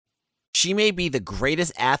She may be the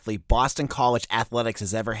greatest athlete Boston College athletics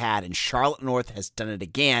has ever had, and Charlotte North has done it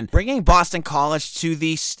again, bringing Boston College to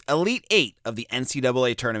the Elite Eight of the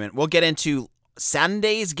NCAA tournament. We'll get into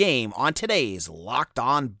Sunday's game on today's Locked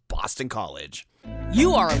On Boston College.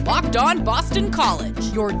 You are Locked On Boston College,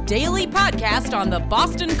 your daily podcast on the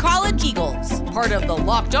Boston College Eagles, part of the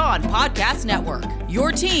Locked On Podcast Network,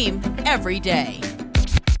 your team every day.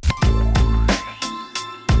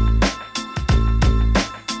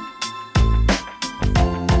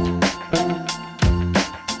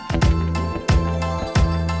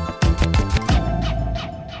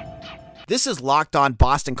 This is Locked On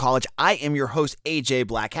Boston College. I am your host, AJ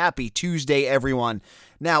Black. Happy Tuesday, everyone.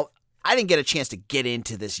 Now, I didn't get a chance to get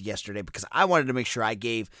into this yesterday because I wanted to make sure I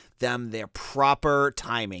gave them their proper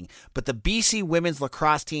timing. But the BC women's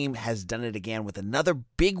lacrosse team has done it again with another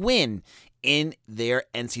big win in their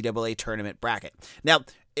NCAA tournament bracket. Now,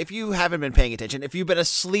 if you haven't been paying attention, if you've been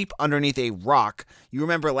asleep underneath a rock, you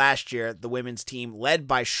remember last year the women's team led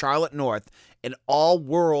by Charlotte North, an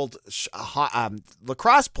all-world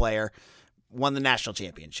lacrosse player, won the national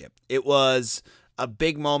championship. It was a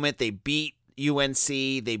big moment. They beat UNC.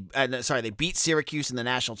 They beat Syracuse in the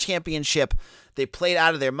national championship. They played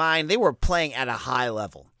out of their mind. They were playing at a high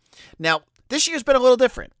level. Now, this year's been a little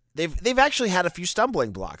different. They've actually had a few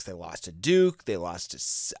stumbling blocks. They lost to Duke. They lost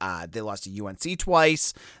to UNC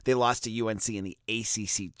twice. They lost to UNC in the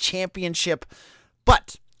ACC championship.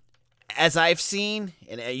 But as I've seen,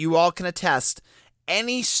 and you all can attest,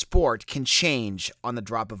 any sport can change on the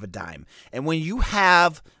drop of a dime. And when you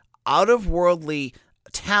have out-of-worldly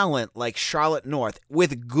talent like Charlotte North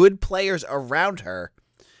with good players around her,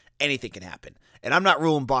 anything can happen. And I'm not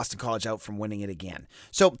ruling Boston College out from winning it again.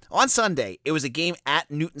 So on Sunday, it was a game at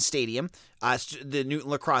Newton Stadium, the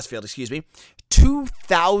Newton Lacrosse Field,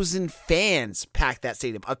 2,000 fans packed that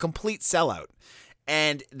stadium, a complete sellout.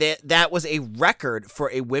 And that was a record for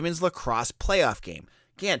a women's lacrosse playoff game.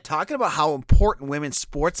 Again, talking about how important women's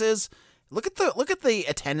sports is, look at the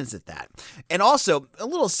attendance at that. And also, a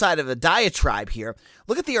little side of a diatribe here,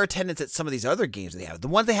 look at the attendance at some of these other games they have. The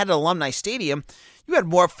ones they had at Alumni Stadium, you had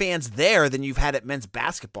more fans there than you've had at men's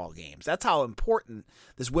basketball games. That's how important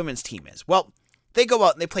this women's team is. Well, they go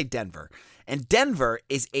out and they play Denver. And Denver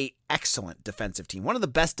is an excellent defensive team, one of the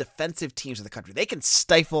best defensive teams in the country. They can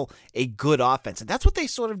stifle a good offense, and that's what they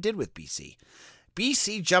sort of did with BC.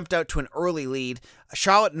 BC jumped out to an early lead.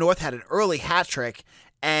 Charlotte North had an early hat trick,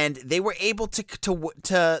 and they were able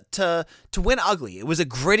to win ugly. It was a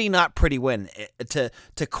gritty, not pretty win, to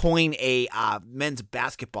coin a men's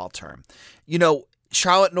basketball term. You know,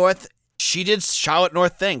 Charlotte North, she did Charlotte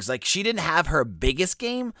North things. Like, she didn't have her biggest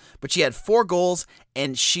game, but she had 4 goals,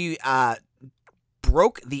 and she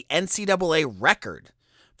broke the NCAA record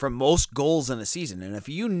for most goals in a season. And if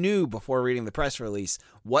you knew before reading the press release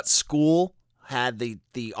what school had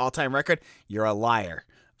the all-time record, you're a liar,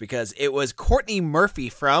 because it was Courtney Murphy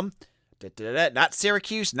from not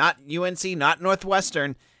Syracuse, not UNC, not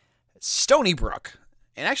Northwestern, Stony Brook.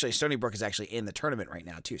 And actually, Stony Brook is actually in the tournament right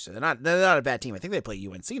now too, so they're not a bad team. I think they play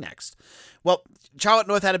UNC next. Well, Charlotte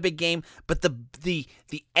North had a big game, but the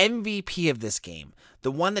MVP of this game,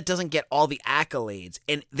 the one that doesn't get all the accolades,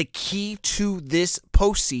 and the key to this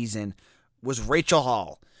postseason, was Rachel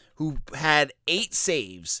Hall, who had 8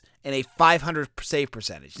 saves and a .500 save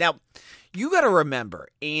percentage. Now, you got to remember,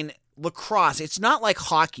 in lacrosse, it's not like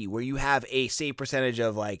hockey where you have a save percentage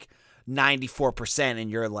of like 94%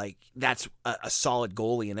 and you're like, that's a solid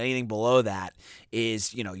goalie, and anything below that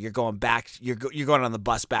is, you're going on the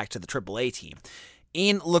bus back to the AAA team.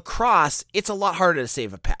 In lacrosse, it's a lot harder to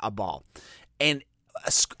save a ball. And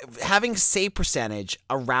having save percentage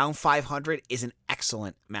around 500 is an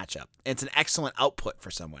excellent matchup. It's an excellent output for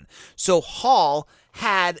someone. So Hall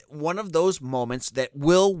had one of those moments that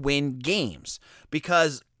will win games,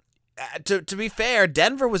 because to be fair,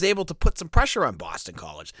 Denver was able to put some pressure on Boston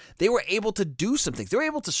College. They were able to do some things. They were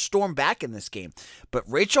able to storm back in this game. But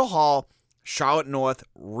Rachel Hall, Charlotte North,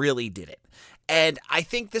 really did it. And I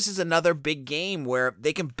think this is another big game where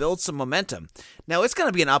they can build some momentum. Now, it's going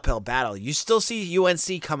to be an uphill battle. You still see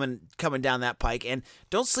UNC coming down that pike. And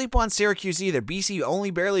don't sleep on Syracuse either. BC only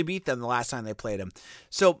barely beat them the last time they played them.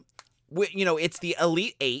 So, it's the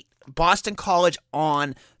Elite Eight. Boston College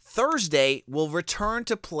on Thursday will return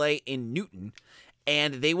to play in Newton,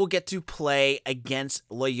 and they will get to play against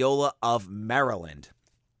Loyola of Maryland.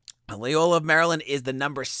 Loyola of Maryland is the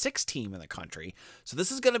number 6 team in the country, so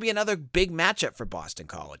this is going to be another big matchup for Boston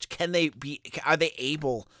College. Are they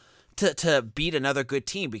able to beat another good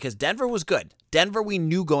team? Because Denver was good. Denver, we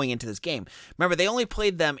knew going into this game. Remember, they only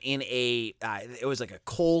played them in it was like a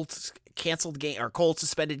cold canceled game or cold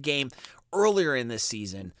suspended game earlier in this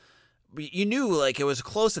season. you knew like it was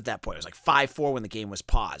close at that point. It was like 5-4 when the game was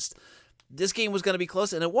paused. This game was going to be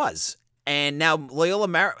close, and it was. And now Loyola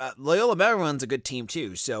Maryland's a good team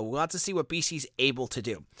too, so we'll have to see what BC's able to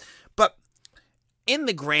do. But in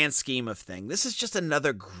the grand scheme of things, this is just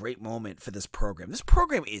another great moment for this program. This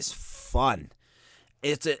program is fun.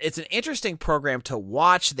 It's an interesting program to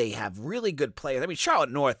watch. They have really good players. I mean,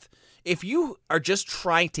 Charlotte North, if you are just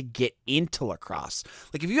trying to get into lacrosse,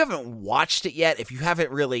 like if you haven't watched it yet, if you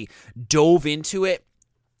haven't really dove into it,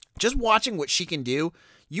 just watching what she can do,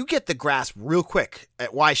 you get the grasp real quick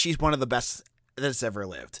at why she's one of the best that's ever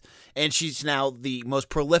lived. And she's now the most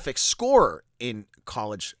prolific scorer in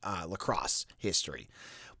college lacrosse history.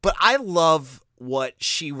 But I love what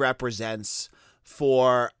she represents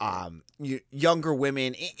for younger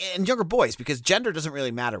women and younger boys, because gender doesn't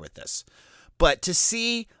really matter with this. But to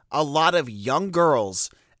see a lot of young girls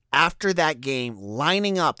after that game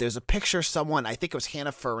lining up, there's a picture of someone, I think it was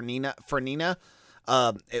Hannah Fernina,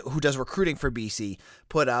 who does recruiting for BC,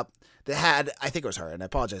 put up that had, I think it was her, and I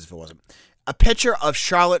apologize if it wasn't, a picture of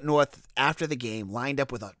Charlotte North after the game lined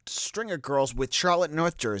up with a string of girls with Charlotte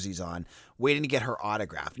North jerseys on, waiting to get her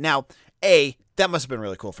autograph. Now, that must have been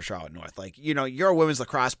really cool for Charlotte North. Like, you know, you're a women's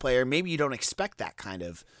lacrosse player. Maybe you don't expect that kind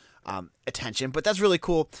of attention, but that's really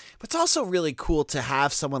cool. But it's also really cool to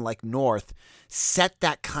have someone like North set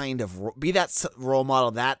that kind of, be that role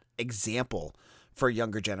model, that example for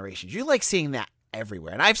younger generations. You like seeing that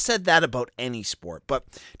everywhere. And I've said that about any sport, but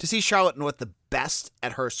to see Charlotte North the best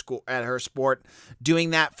at her school, at her sport,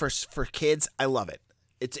 doing that for kids, I love it.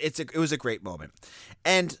 It was a great moment.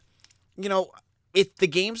 And, you know, the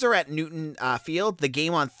games are at Newton Field. The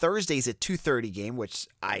game on Thursday is at 2:30 game,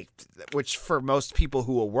 which for most people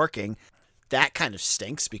who are working, that kind of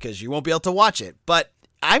stinks because you won't be able to watch it. But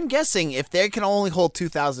I'm guessing if they can only hold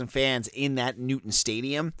 2,000 fans in that Newton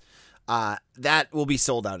Stadium, that will be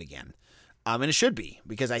sold out again. And it should be,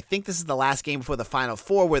 because I think this is the last game before the Final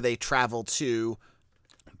Four where they travel to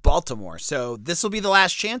Baltimore. So this will be the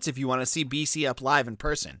last chance if you want to see BC up live in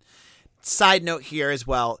person. Side note here as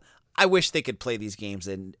well, I wish they could play these games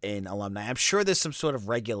in alumni. I'm sure there's some sort of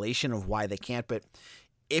regulation of why they can't, but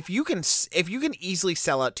if you can easily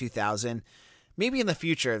sell out 2,000, maybe in the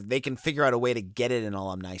future they can figure out a way to get it in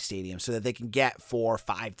alumni stadium so that they can get 4,000 or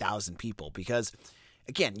 5,000 people, because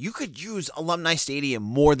again, you could use Alumni Stadium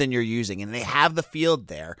more than you're using, and they have the field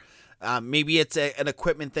there. Maybe it's an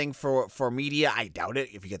equipment thing for media. I doubt it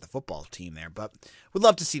if you get the football team there, but we'd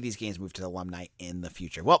love to see these games move to the Alumni in the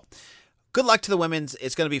future. Well, good luck to the women's.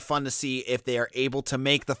 It's going to be fun to see if they are able to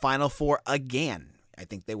make the Final Four again. I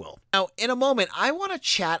think they will. Now, in a moment, I want to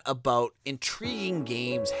chat about intriguing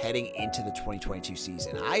games heading into the 2022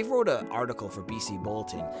 season. I wrote an article for BC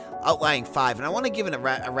Bulletin outlining 5, and I want to give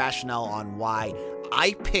a rationale on why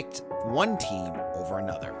I picked one team over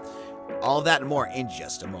another. All that and more in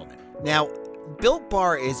just a moment. Now, Built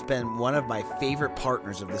Bar has been one of my favorite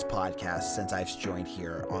partners of this podcast since I've joined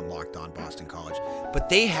here on Locked On Boston College, but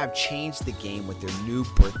they have changed the game with their new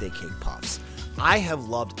birthday cake puffs. I have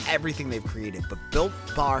loved everything they've created, but Built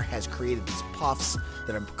Bar has created these puffs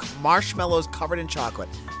that are marshmallows covered in chocolate.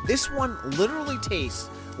 This one literally tastes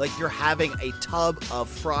like you're having a tub of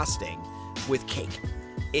frosting with cake.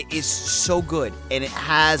 It is so good, and it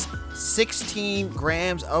has 16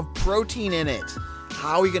 grams of protein in it.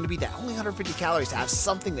 How are you going to beat that? Only 150 calories to have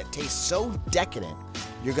something that tastes so decadent.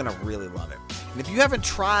 You're going to really love it. And if you haven't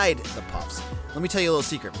tried the puffs, let me tell you a little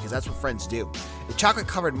secret, because that's what friends do. The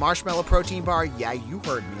chocolate-covered marshmallow protein bar, yeah, you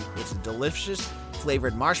heard me. It's a delicious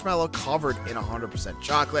flavored marshmallow covered in 100%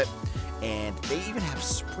 chocolate, and they even have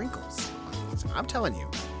sprinkles on these. I'm telling you,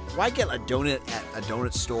 why get a donut at a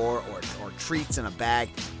donut store or treats in a bag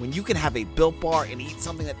when you can have a Built Bar and eat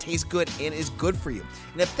something that tastes good and is good for you?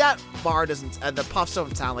 And if that bar doesn't, the puffs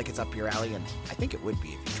don't sound like it's up your alley, and I think it would be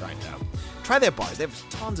if you tried it out, try their bars. They have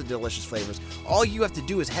tons of delicious flavors. All you have to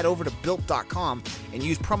do is head over to Built.com and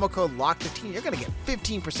use promo code LOCK15. You're going to get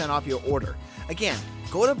 15% off your order. Again,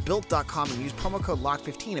 go to Built.com and use promo code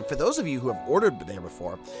LOCK15. And for those of you who have ordered there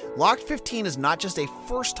before, Locked15 is not just a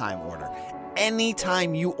first-time order.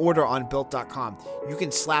 Anytime you order on Built.com, you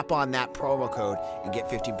can slap on that promo code and get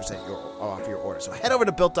 15% off your order. So head over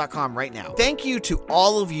to Built.com right now. Thank you to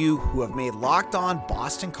all of you who have made Locked On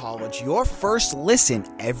Boston College your first listen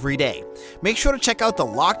every day. Make sure to check out the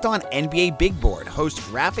Locked On NBA Big Board. Host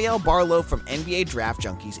Raphael Barlow from NBA Draft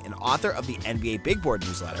Junkies and author of the NBA Big Board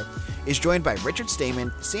newsletter is joined by Richard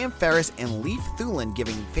Stamen, Sam Ferris, and Leif Thulin,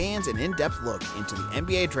 giving fans an in-depth look into the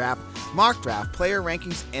NBA draft, mock draft, player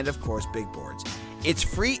rankings, and of course, big boards. It's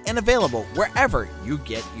free and available wherever you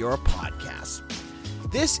get your podcasts.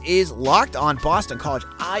 This is Locked On Boston College.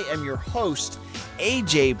 I am your host,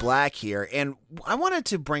 AJ Black here, and I wanted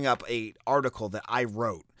to bring up an article that I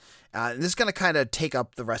wrote. And this is going to kind of take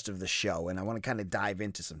up the rest of the show, and I want to kind of dive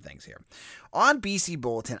into some things here. On BC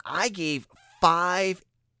Bulletin, I gave 5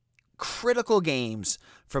 critical games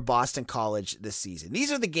for Boston College this season.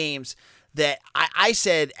 These are the games that I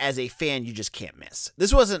said as a fan you just can't miss.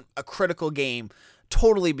 This wasn't a critical game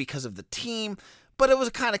totally because of the team, but it was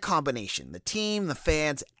a kind of combination. The team, the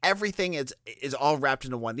fans, everything is all wrapped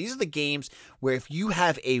into one. These are the games where if you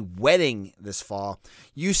have a wedding this fall,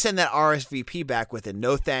 you send that RSVP back with a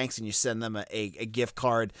no thanks, and you send them a gift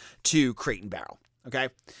card to Crate and Barrel. Okay?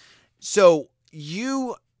 So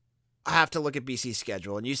you have to look at BC's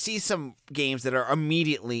schedule, and you see some games that are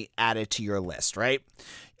immediately added to your list, right?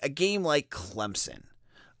 A game like Clemson.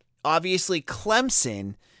 Obviously,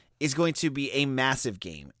 Clemson is going to be a massive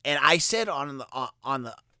game. And I said on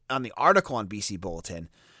the article on BC Bulletin,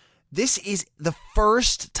 this is the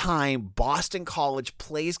first time Boston College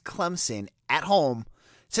plays Clemson at home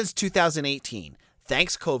since 2018.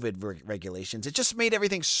 Thanks COVID regulations. It just made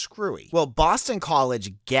everything screwy. Well, Boston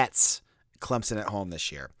College gets Clemson at home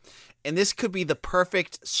this year. And this could be the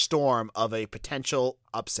perfect storm of a potential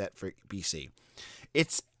upset for BC.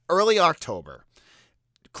 It's early October.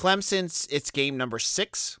 Clemson's, it's game number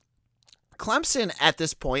 6. Clemson at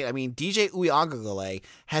this point, DJ Uiagalelei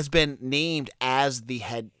has been named as the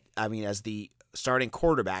starting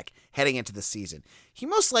quarterback heading into the season. He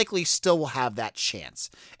most likely still will have that chance,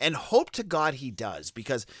 and hope to God he does,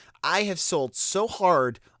 because I have sold so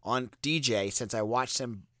hard on DJ since I watched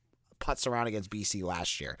him putz around against BC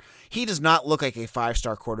last year. He does not look like a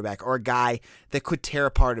 5-star quarterback or a guy that could tear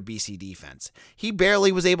apart a BC defense. He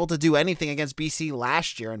barely was able to do anything against BC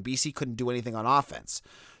last year, and BC couldn't do anything on offense.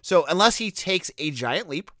 So unless he takes a giant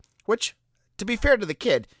leap, which, to be fair to the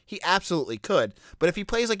kid, he absolutely could, but if he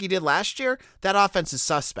plays like he did last year, that offense is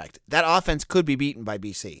suspect. That offense could be beaten by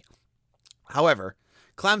BC. However,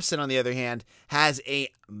 Clemson, on the other hand, has a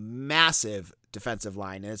massive defensive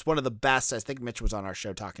line, and it's one of the best. I think Mitch was on our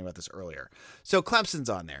show talking about this earlier. So Clemson's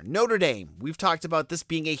on there. Notre Dame, we've talked about this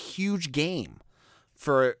being a huge game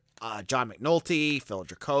for John McNulty, Phil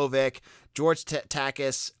Dracovic, George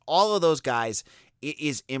Takis, all of those guys. It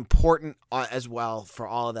is important as well for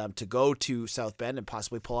all of them to go to South Bend and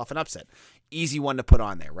possibly pull off an upset. Easy one to put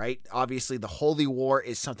on there, right? Obviously, the Holy War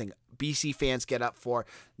is something BC fans get up for.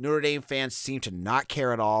 Notre Dame fans seem to not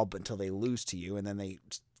care at all until they lose to you, and then they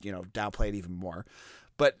downplay it even more.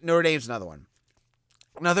 But Notre Dame's another one.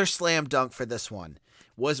 Another slam dunk for this one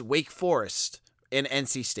was Wake Forest and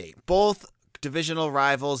NC State. Both divisional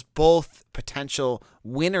rivals, both potential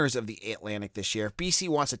winners of the Atlantic this year. If BC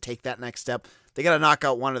wants to take that next step, they got to knock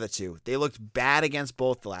out one of the two. They looked bad against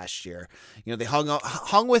both last year. They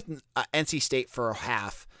hung with NC State for a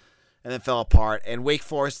half and then fell apart. And Wake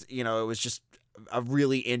Forest, it was just a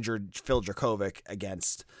really injured Phil Dracovic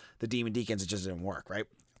against the Demon Deacons. It just didn't work, right?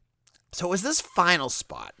 So it was this final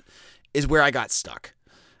spot is where I got stuck.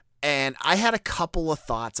 And I had a couple of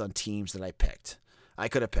thoughts on teams that I picked. I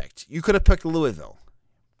could have picked. You could have picked Louisville.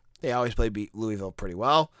 They always beat Louisville pretty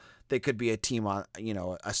well. They could be a team on,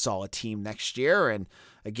 a solid team next year, and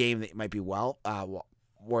a game that might be worth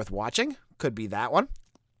watching. Could be that one.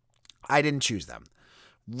 I didn't choose them.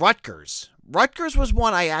 Rutgers. Rutgers was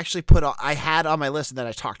one I actually I had on my list, and then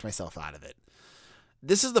I talked myself out of it.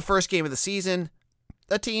 This is the first game of the season.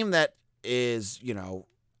 A team that is,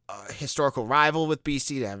 a historical rival with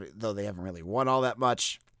BC, though they haven't really won all that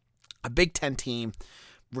much. A Big Ten team,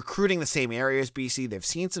 recruiting the same area as BC. They've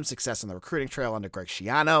seen some success on the recruiting trail under Greg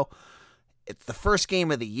Schiano. It's the first game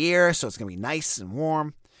of the year, so it's going to be nice and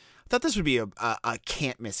warm. I thought this would be a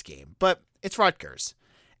can't-miss game, but it's Rutgers.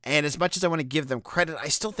 And as much as I want to give them credit, I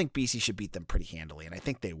still think BC should beat them pretty handily, and I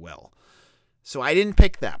think they will. So I didn't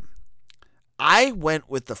pick them. I went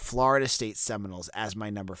with the Florida State Seminoles as my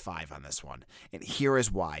number 5 on this one, and here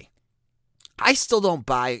is why. I still don't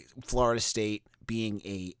buy Florida State being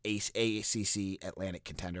a ACC Atlantic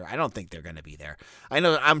contender. I don't think they're going to be there.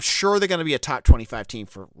 I'm sure they're going to be a top 25 team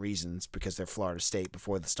for reasons because they're Florida State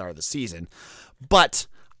before the start of the season, but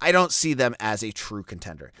I don't see them as a true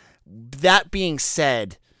contender. That being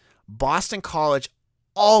said, Boston College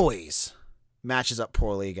always matches up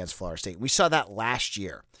poorly against Florida State. We saw that last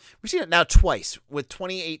year. We've seen it now twice with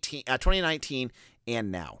 2019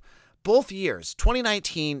 and now. Both years,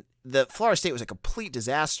 2019, the Florida State was a complete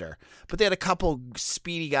disaster, but they had a couple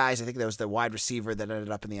speedy guys. I think that was the wide receiver that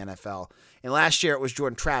ended up in the NFL. And last year it was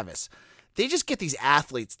Jordan Travis. They just get these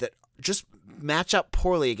athletes that just match up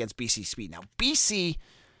poorly against BC speed. Now, BC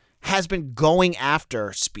has been going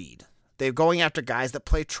after speed. They're going after guys that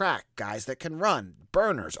play track, guys that can run,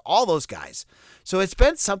 burners, all those guys. So it's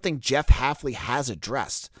been something Jeff Hafley has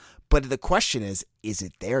addressed. But the question is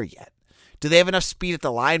it there yet? Do they have enough speed at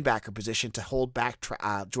the linebacker position to hold back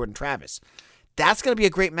Jordan Travis? That's going to be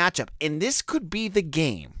a great matchup. And this could be the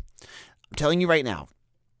game. I'm telling you right now.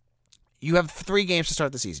 You have 3 games to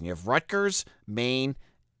start the season. You have Rutgers, Maine,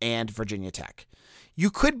 and Virginia Tech.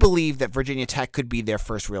 You could believe that Virginia Tech could be their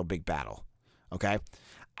first real big battle. Okay?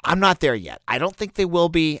 I'm not there yet. I don't think they will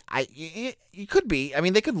be. You could be. I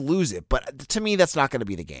mean, they could lose it, but to me, that's not going to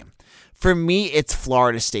be the game. For me, it's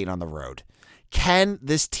Florida State on the road. Can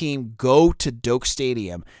this team go to Doak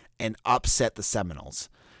Stadium and upset the Seminoles?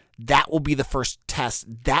 That will be the first test.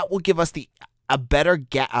 That will give us a better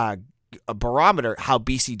a barometer how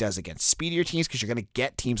BC does against speedier teams, because you're going to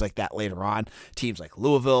get teams like that later on. Teams like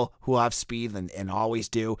Louisville, who have speed and always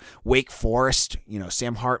do. Wake Forest,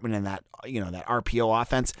 Sam Hartman and that RPO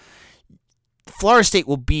offense. Florida State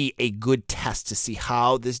will be a good test to see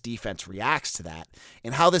how this defense reacts to that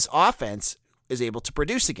and how this offense is able to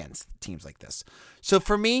produce against teams like this. So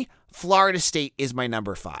for me, Florida State is my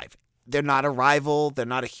number 5. They're not a rival. They're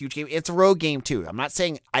not a huge game. It's a road game too. I'm not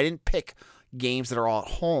saying I didn't pick games that are all at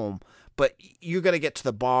home, but you're going to get to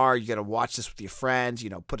the bar. You're going to watch this with your friends,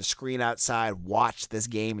 put a screen outside, watch this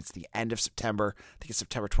game. It's the end of September. I think it's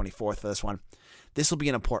September 24th for this one. This will be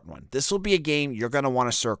an important one. This will be a game you're going to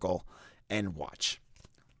want to circle and watch.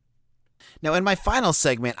 Now, in my final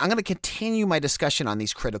segment, I'm going to continue my discussion on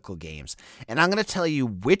these critical games, and I'm going to tell you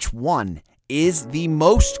which one is the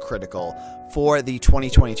most critical for the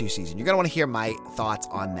 2022 season. You're going to want to hear my thoughts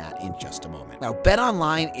on that in just a moment. Now,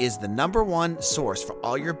 BetOnline is the #1 source for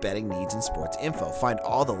all your betting needs and sports info. Find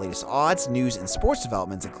all the latest odds, news, and sports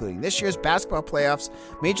developments, including this year's basketball playoffs,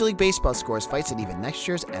 Major League Baseball scores, fights, and even next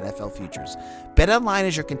year's NFL futures. BetOnline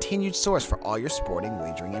is your continued source for all your sporting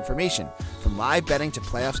wagering information, from live betting to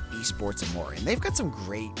playoffs, esports, and more. And they've got some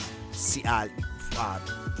great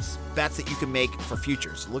bets that you can make for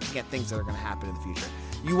futures, looking at things that are going to happen in the future.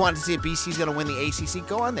 You want to see if BC's going to win the ACC?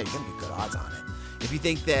 Go on there. You're going to get good odds on it. If you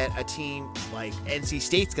think that a team like NC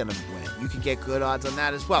State's going to win, you can get good odds on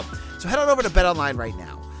that as well. So head on over to BetOnline right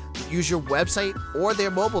now. Use your website or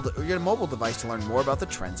your mobile device to learn more about the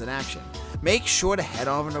trends in action. Make sure to head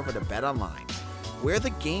on over to BetOnline, where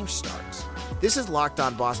the game starts. This is Locked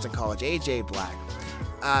On Boston College, AJ Black.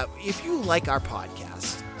 If you like our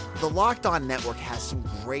podcast, the Locked On Network has some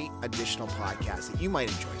great additional podcasts that you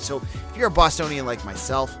might enjoy. So if you're a Bostonian like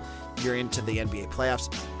myself, you're into the NBA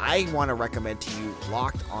playoffs, I want to recommend to you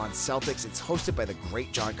Locked On Celtics. It's hosted by the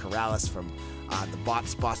great John Corrales from the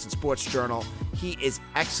Boston Sports Journal. He is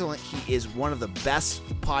excellent. He is one of the best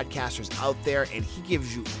podcasters out there, and he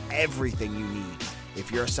gives you everything you need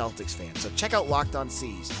if you're a Celtics fan. So check out Locked On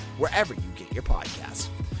C's wherever you get your podcasts.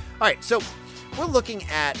 All right, so we're looking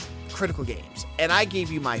at critical games, and I gave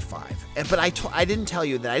you my 5, but I didn't tell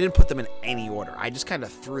you that I didn't put them in any order. I just kind of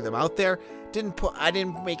threw them out there. I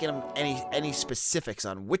didn't make them any specifics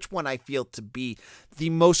on which one I feel to be the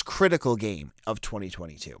most critical game of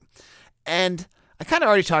 2022. And I kind of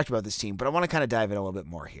already talked about this team, but I want to kind of dive in a little bit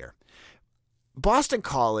more here. Boston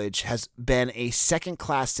College has been a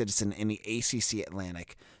second-class citizen in the ACC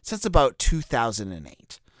Atlantic since about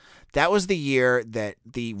 2008. That was the year that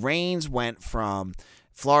the reins went from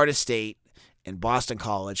Florida State and Boston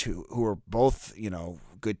College, who were both,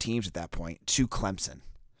 good teams at that point, to Clemson.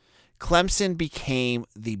 Clemson became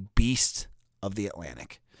the beast of the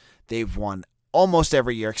Atlantic. They've won almost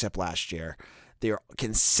every year except last year. They are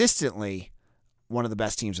consistently one of the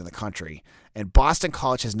best teams in the country, and Boston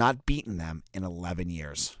College has not beaten them in 11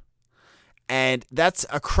 years. And that's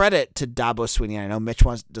a credit to Dabo Swinney. I know Mitch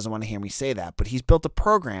doesn't want to hear me say that, but he's built a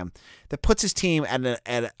program that puts his team at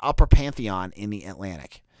an upper pantheon in the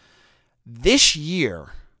Atlantic. This year,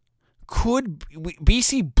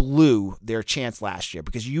 BC blew their chance last year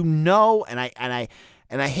because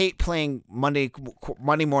and I hate playing Monday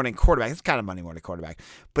morning quarterback. It's kind of Monday morning quarterback.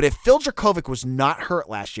 But if Phil Dracovic was not hurt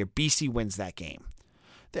last year, BC wins that game.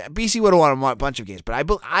 BC would have won a bunch of games, but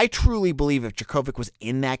I truly believe if Dracovic was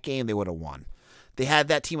in that game, they would have won. They had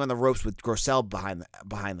that team on the ropes with Grosel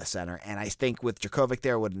behind the center, and I think with Dracovic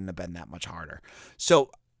there, it wouldn't have been that much harder.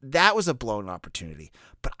 So that was a blown opportunity.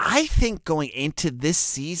 But I think going into this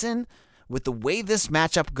season, with the way this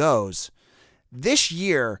matchup goes, this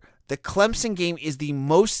year, the Clemson game is the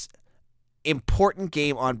most important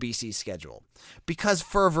game on BC's schedule because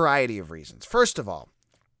for a variety of reasons. First of all,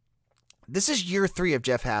 this is year 3 of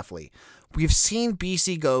Jeff Hafley. We've seen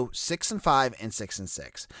BC go 6-5 and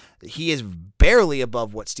 6-6. He is barely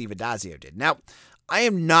above what Steve Addazio did. Now, I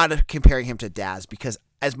am not comparing him to Daz because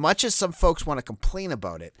as much as some folks want to complain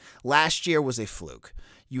about it, last year was a fluke.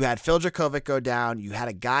 You had Phil Dracovic go down. You had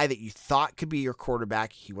a guy that you thought could be your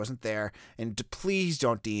quarterback. He wasn't there. And please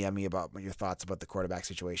don't DM me about your thoughts about the quarterback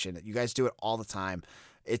situation. You guys do it all the time.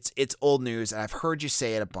 It's old news, and I've heard you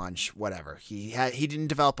say it a bunch. Whatever. He didn't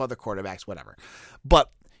develop other quarterbacks. Whatever.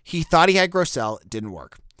 But he thought he had Grosel. It didn't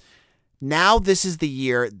work. Now this is the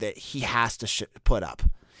year that he has to put up,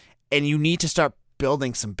 and you need to start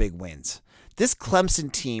building some big wins. This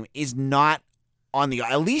Clemson team is not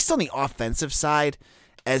at least on the offensive side,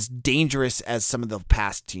 as dangerous as some of the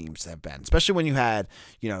past teams have been, especially when you had,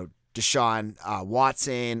 Deshaun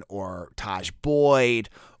Watson or Taj Boyd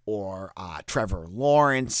or Trevor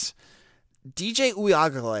Lawrence. DJ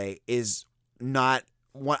Uiagalelei is not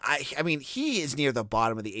one. He is near the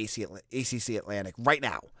bottom of the ACC Atlantic right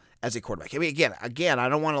now as a quarterback. Again, I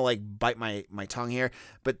don't want to bite my tongue here,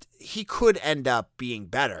 but he could end up being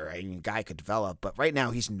better. Guy could develop, but right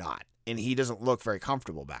now he's not, and he doesn't look very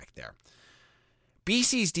comfortable back there.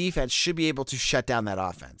 BC's defense should be able to shut down that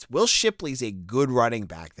offense. Will Shipley's a good running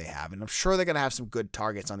back they have, and I'm sure they're going to have some good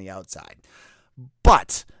targets on the outside.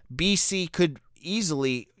 But BC could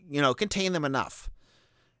easily, contain them enough.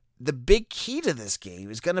 The big key to this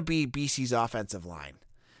game is going to be BC's offensive line.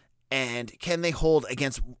 And can they hold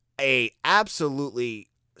against a absolutely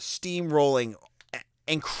steamrolling,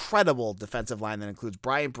 incredible defensive line that includes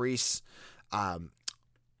Brian Brees,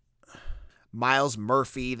 Miles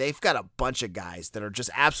Murphy. They've got a bunch of guys that are just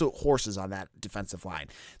absolute horses on that defensive line.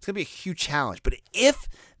 It's going to be a huge challenge. But if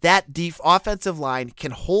that offensive line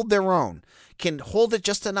can hold their own, can hold it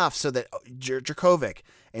just enough so that Dracovic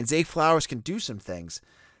and Zay Flowers can do some things,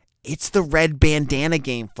 it's the red bandana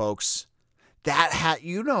game, folks. I'm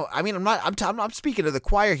speaking to the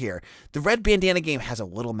choir here. The red bandana game has a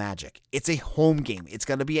little magic. It's a home game. It's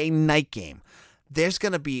going to be a night game. There's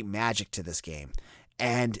going to be magic to this game.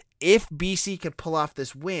 And if BC can pull off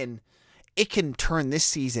this win, it can turn this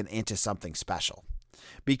season into something special.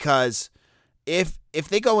 Because if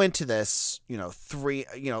they go into this,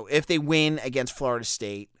 if they win against Florida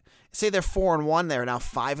State, say they're 4-1, they're now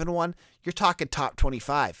 5-1, you're talking top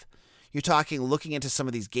 25. You're talking looking into some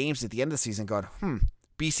of these games at the end of the season going,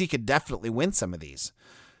 BC could definitely win some of these.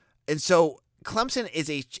 And so Clemson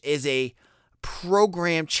is a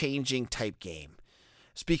program-changing type game.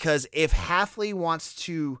 It's because if Hafley wants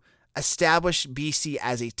to establish BC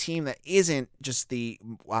as a team that isn't just the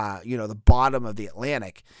bottom of the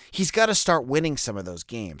Atlantic, he's got to start winning some of those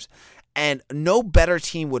games. And no better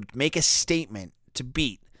team would make a statement to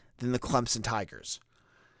beat than the Clemson Tigers.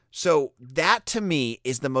 So that to me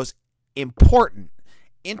is the most important,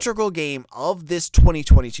 integral game of this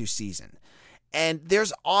 2022 season. And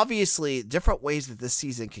there's obviously different ways that this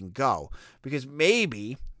season can go, because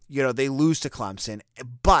maybe they lose to Clemson,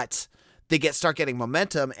 but they start getting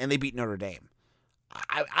momentum and they beat Notre Dame.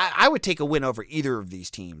 I would take a win over either of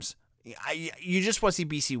these teams. You just want to see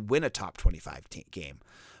BC win a top 25 game.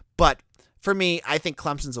 But for me, I think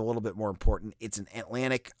Clemson's a little bit more important. It's an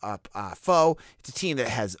Atlantic foe. It's a team that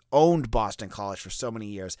has owned Boston College for so many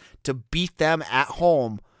years. To beat them at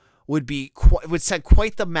home would send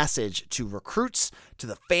quite the message to recruits, to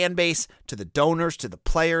the fan base, to the donors, to the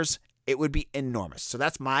players. It would be enormous. So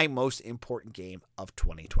that's my most important game of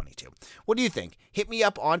 2022. What do you think? Hit me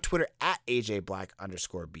up on Twitter at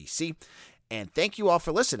AJBlack_BC. And thank you all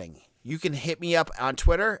for listening. You can hit me up on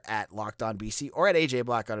Twitter at LockedOnBC or at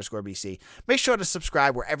AJBlack_BC. Make sure to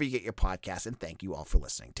subscribe wherever you get your podcasts. And thank you all for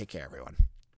listening. Take care, everyone.